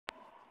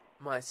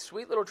My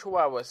sweet little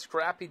Chihuahua,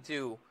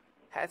 ScrappyDoo,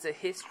 has a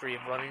history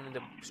of running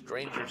into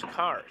strangers'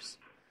 cars.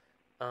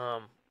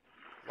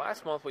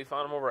 Last month we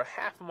found him over a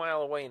half a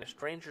mile away in a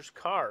stranger's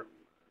car.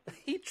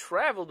 He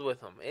traveled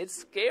with him. It's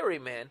scary,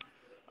 man.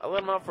 I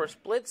let him out for a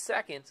split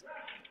second,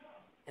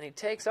 and he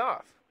takes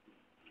off.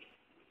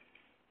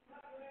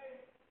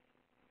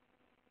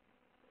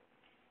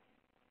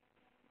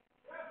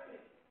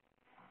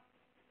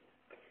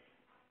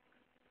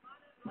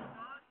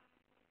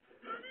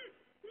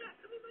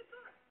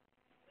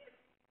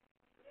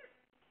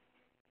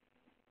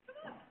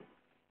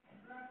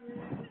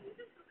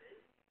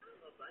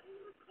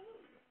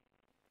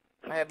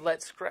 I had let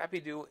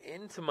ScrappyDoo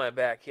into my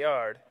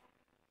backyard,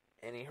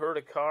 and he heard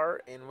a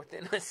car, and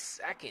within a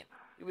second,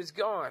 he was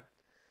gone.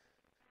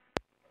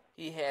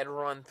 He had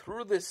run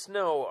through the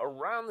snow,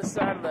 around the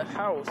side of the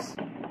house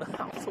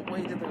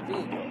away to the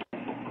vehicle.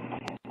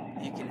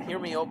 You can hear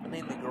me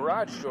opening the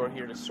garage door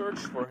here to search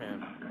for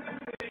him.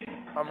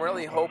 I'm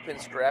really hoping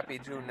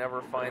ScrappyDoo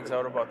never finds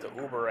out about the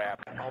Uber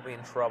app. I'll be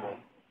in trouble.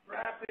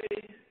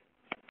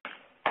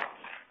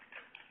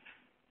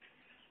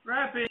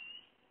 Scrappy!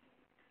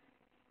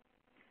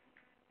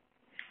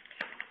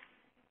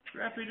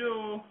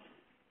 ScrappyDoo!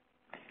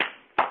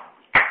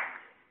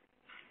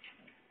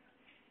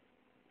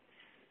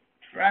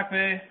 Scrappy!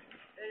 Hey,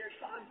 your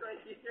dog's right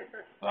here.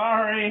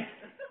 Sorry.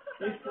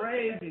 He's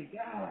crazy.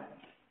 God.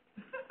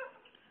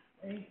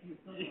 Thank you.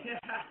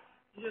 Yeah.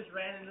 You just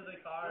ran into the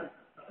car.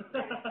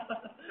 Thank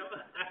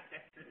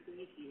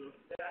you.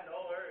 Yeah,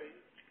 no worries.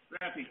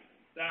 Scrappy,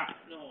 stop.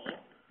 No.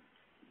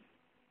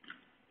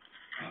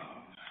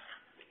 Oh.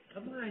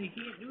 Come on, you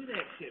can't do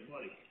that shit,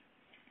 buddy.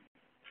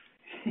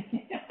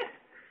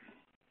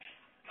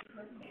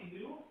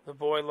 The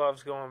boy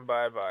loves going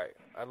bye-bye.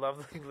 I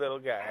love the little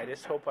guy. I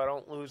just hope I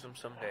don't lose him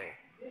someday.